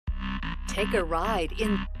Take a ride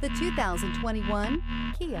in the 2021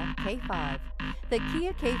 Kia K5. The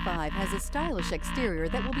Kia K5 has a stylish exterior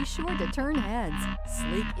that will be sure to turn heads,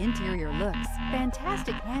 sleek interior looks,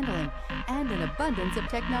 fantastic handling, and an abundance of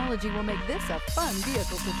technology will make this a fun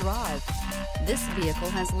vehicle to drive. This vehicle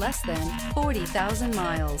has less than 40,000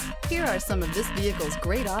 miles. Here are some of this vehicle's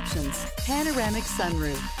great options: panoramic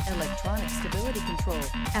sunroof, electronic stability control,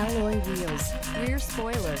 alloy wheels, rear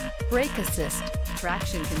spoiler, brake assist,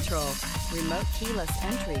 traction control, remote keyless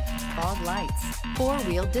entry, fog lights,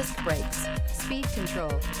 four-wheel disc brakes, speed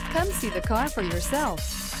control. Come see the car for yourself.